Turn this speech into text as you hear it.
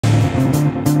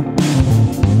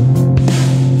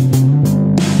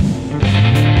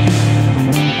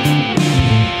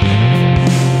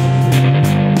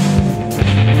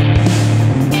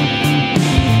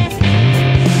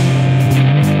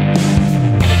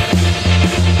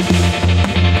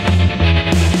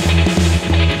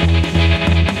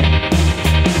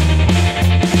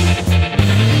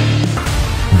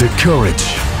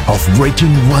courage of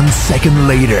braking 1 second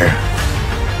later.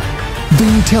 The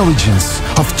intelligence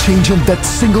of changing that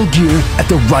single gear at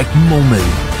the right moment.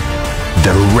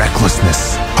 The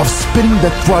recklessness of spinning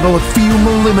the throttle a few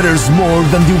millimeters more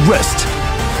than the rest.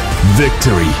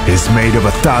 Victory is made of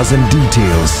 1,000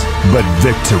 details, but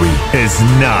victory is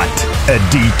not a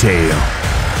detail.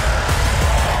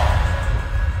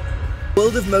 The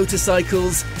world of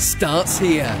motorcycles starts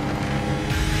here.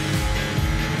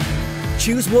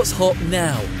 Choose what's hot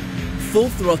now. Full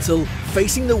throttle,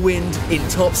 facing the wind in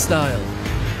top style.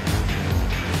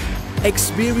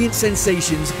 Experience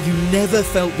sensations you never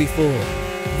felt before,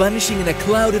 vanishing in a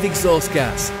cloud of exhaust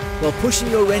gas while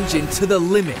pushing your engine to the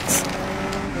limits.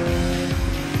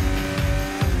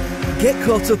 Get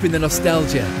caught up in the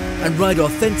nostalgia and ride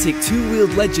authentic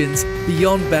two-wheeled legends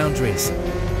beyond boundaries.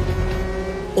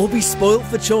 Or be spoilt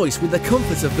for choice with the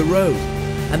comfort of the road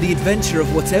and the adventure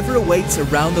of whatever awaits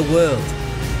around the world.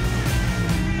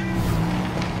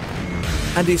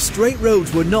 And if straight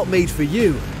roads were not made for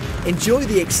you, enjoy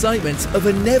the excitement of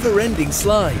a never-ending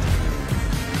slide.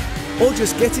 Or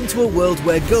just get into a world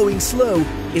where going slow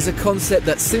is a concept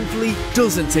that simply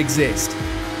doesn't exist.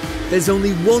 There's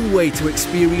only one way to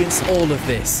experience all of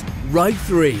this. Ride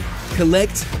 3.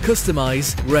 Collect,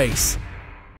 customize, race.